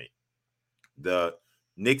Leon for me. The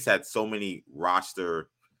Knicks had so many roster,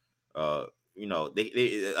 roster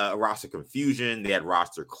confusion. They had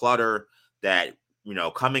roster clutter that,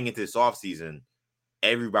 coming into this offseason,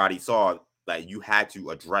 everybody saw that you had to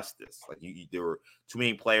address this. Like, there were too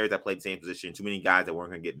many players that played the same position, too many guys that weren't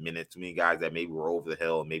going to get minutes, too many guys that maybe were over the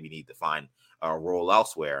hill and maybe need to find a role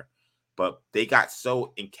elsewhere. But they got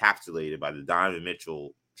so encapsulated by the Donovan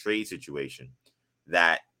Mitchell trade situation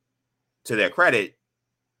that, to their credit,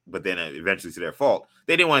 but then eventually to their fault,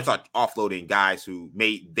 they didn't want to start offloading guys who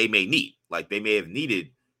they may need. Like, they may have needed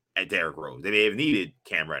Derrick Rose. They may have needed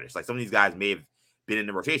Cam Reddish. Like, some of these guys may have been in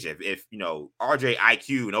the rotation. If RJ,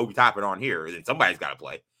 IQ, and Obi Toppin aren't here, then somebody's got to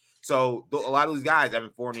play. So a lot of these guys,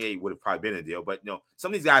 Evan Fournier would have probably been a deal, but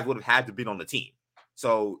some of these guys would have had to be on the team.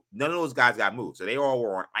 So none of those guys got moved. So they all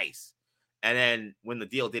were on ice. And then when the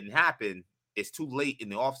deal didn't happen, it's too late in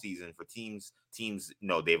the offseason for teams.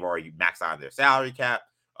 They've already maxed out their salary cap.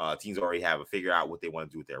 Teams already have figured out what they want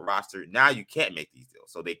to do with their roster. Now you can't make these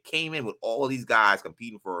deals. So they came in with all of these guys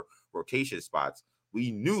competing for rotation spots. We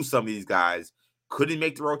knew some of these guys couldn't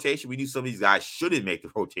make the rotation. We knew some of these guys shouldn't make the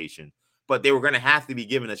rotation, but they were going to have to be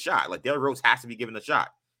given a shot. Like, Derrick Rose has to be given a shot.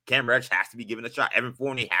 Cam Reddish has to be given a shot. Evan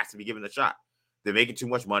Fournier has to be given a shot. They're making too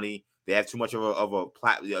much money. They have too much of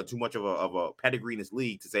a pedigree in this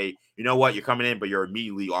league to say, you know what, you're coming in, but you're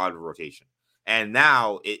immediately out of rotation. And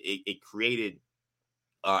now it created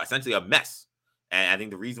essentially a mess. And I think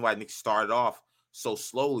the reason why Knicks started off so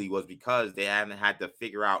slowly was because they hadn't had to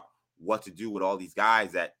figure out what to do with all these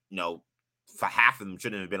guys that, for half of them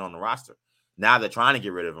shouldn't have been on the roster. Now they're trying to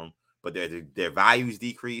get rid of them, but their values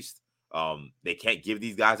decreased. They can't give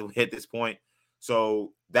these guys away at this point.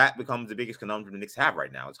 So that becomes the biggest conundrum the Knicks have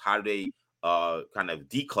right now. Is how do they kind of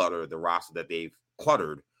declutter the roster that they've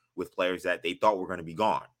cluttered with players that they thought were going to be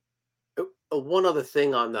gone. One other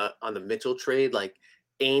thing on the Mitchell trade, like,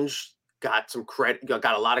 Ainge got some credit,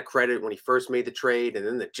 got a lot of credit when he first made the trade, and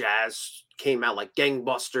then the Jazz came out like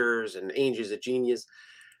gangbusters, and Ainge is a genius.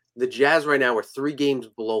 The Jazz right now are 3 games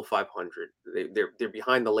below 500. They're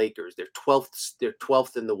behind the Lakers. They're 12th. They're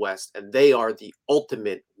 12th in the West, and they are the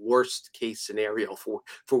ultimate worst case scenario for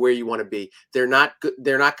where you want to be. They're not good.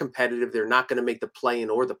 They're not competitive. They're not going to make the play-in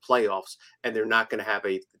or the playoffs, and they're not going to have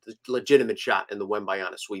a legitimate shot in the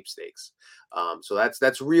Wembanyama sweepstakes. So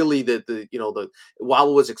that's really the while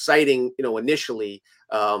it was exciting, initially,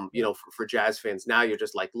 for Jazz fans, now you're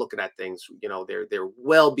just like looking at things. They're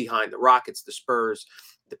well behind the Rockets, the Spurs,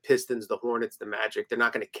 the Pistons, the Hornets, the Magic. They're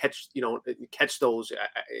not going to catch those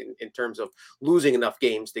in terms of losing enough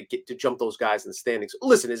games to get to jump those guys in the standings.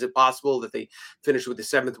 Listen, is it possible that they finish with the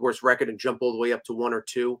 7th worst record and jump all the way up to 1 or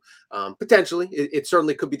 2? Potentially, it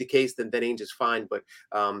certainly could be the case. Then ain't just fine. But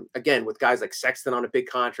again, with guys like Sexton on a big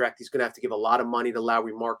contract, he's going to have to give a lot of money to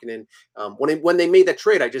Lowry Markkanen. When they made that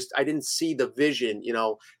trade, I didn't see the vision.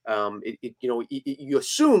 You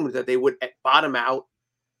assumed that they would bottom out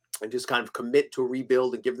and just kind of commit to a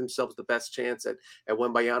rebuild and give themselves the best chance at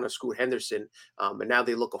Wembanyama, Scoot Henderson. And now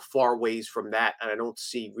they look a far ways from that. And I don't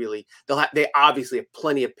see really, they obviously have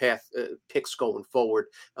plenty of picks going forward.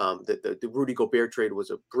 The Rudy Gobert trade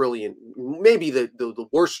was a brilliant, maybe the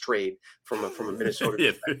worst trade from a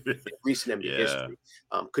Minnesota recent NBA history.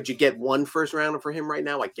 Could you get 1 first rounder for him right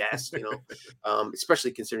now? I guess,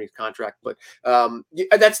 especially considering his contract, but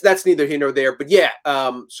that's neither here nor there. But yeah.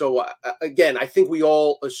 So again, I think we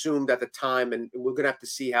all assumed at the time, and we're going to have to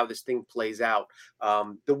see how this thing plays out.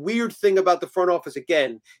 The weird thing about the front office,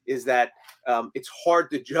 again, is that it's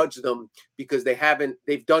hard to judge them because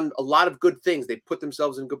they've done a lot of good things. They put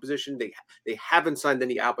themselves in good position. They haven't signed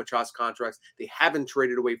any albatross contracts. They haven't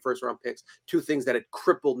traded away first round picks, 2 things that had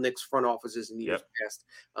crippled Knicks front offices in the years past.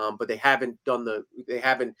 But they haven't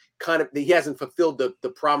he hasn't fulfilled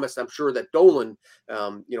the promise. I'm sure that Dolan,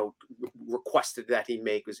 requested that he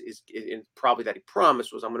make is probably that he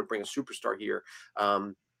promised was, I'm going to bring a superstar here.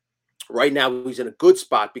 Right now, he's in a good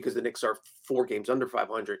spot because the Knicks are 4 games under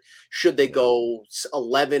 500. Should they go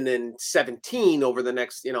 11-17 over the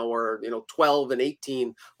next, or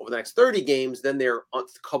 12-18 over the next 30 games, then they're a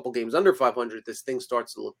couple games under 500. This thing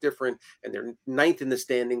starts to look different, and they're 9th in the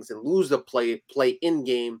standings and lose the play-in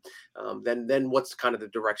game. Then what's kind of the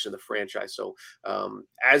direction of the franchise? So,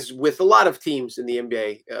 as with a lot of teams in the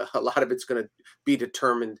NBA, a lot of it's going to be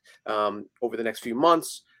determined over the next few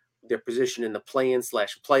months. Their position in the play-in /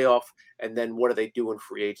 playoff, and then what do they do in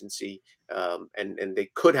free agency? And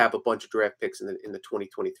they could have a bunch of draft picks in the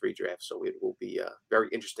 2023 draft. So it will be very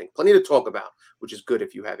interesting. Plenty to talk about, which is good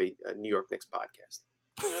if you have a New York Knicks podcast.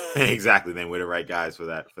 Exactly. Then we're the right guys for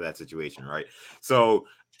that situation, right? So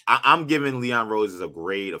I'm giving Leon Rose a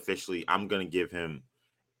grade officially. I'm going to give him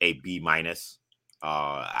a B-.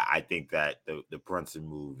 I think that the Brunson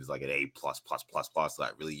move is like an A++++.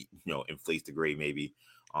 That really, inflates the grade maybe.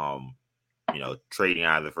 Trading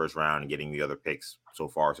out of the first round and getting the other picks, so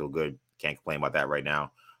far so good. Can't complain about that right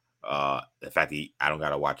now. The fact that I don't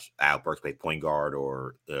gotta watch Al Burks play point guard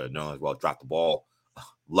or no as well drop the ball.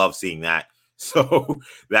 Love seeing that. So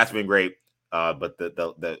that's been great. But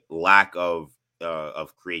the lack of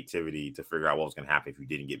creativity to figure out what was going to happen if you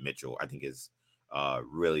didn't get Mitchell, I think is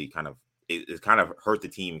really kind of hurt the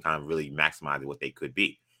team and kind of really maximizing what they could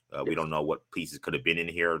be. We don't know what pieces could have been in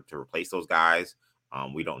here to replace those guys.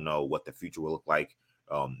 We don't know what the future will look like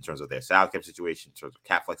in terms of their salary cap situation, in terms of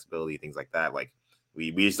cap flexibility, things like that. Like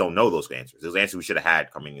we just don't know those answers. Those answers we should have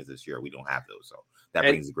had coming into this year. We don't have those. So that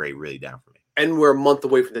brings the grade really down for me. And we're a month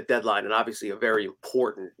away from the deadline, and obviously a very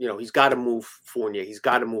important, he's got to move Fournier. He's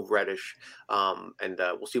got to move Reddish. And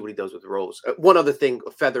we'll see what he does with Rose. One other thing,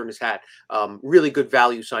 a feather in his hat, really good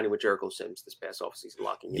value signing with Jericho Sims this past offseason,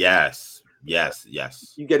 locking in. Yes.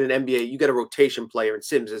 You get an NBA, you get a rotation player, and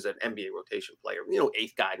Sims is an NBA rotation player,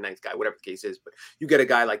 8th guy, 9th guy, whatever the case is. But you get a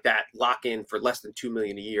guy like that, lock in for less than $2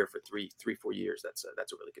 million a year for 3-4 years. That's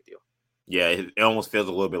a really good deal. Yeah, it almost feels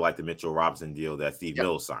a little bit like the Mitchell Robinson deal that Steve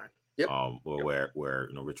Mills signed. Yep. Where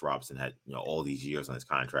Rich Robinson had all these years on his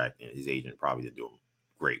contract, and his agent probably didn't do him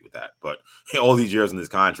great with that. But all these years on his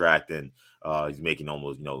contract, and he's making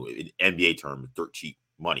almost in NBA terms dirt cheap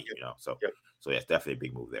money. So yeah, it's definitely a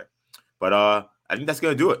big move there. But I think that's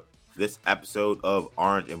gonna do it for this episode of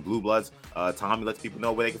Orange and Blue Bloods. Tommy lets people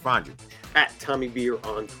know where they can find you. At Tommy Beer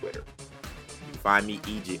on Twitter. You can find me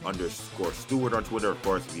EJ_Stewart on Twitter. Of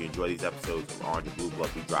course, if you enjoy these episodes of Orange and Blue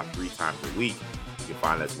Bloods, we drop 3 times a week. You can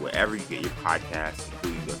find us wherever you get your podcasts,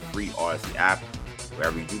 including the free Odyssey app.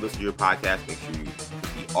 Wherever you do listen to your podcast, make sure you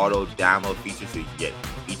hit the auto download feature so you can get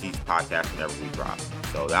each of these podcasts whenever we drop.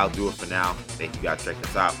 So that'll do it for now. Thank you guys for checking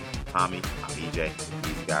us out. Tommy, I'm EJ.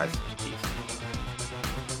 These guys, peace.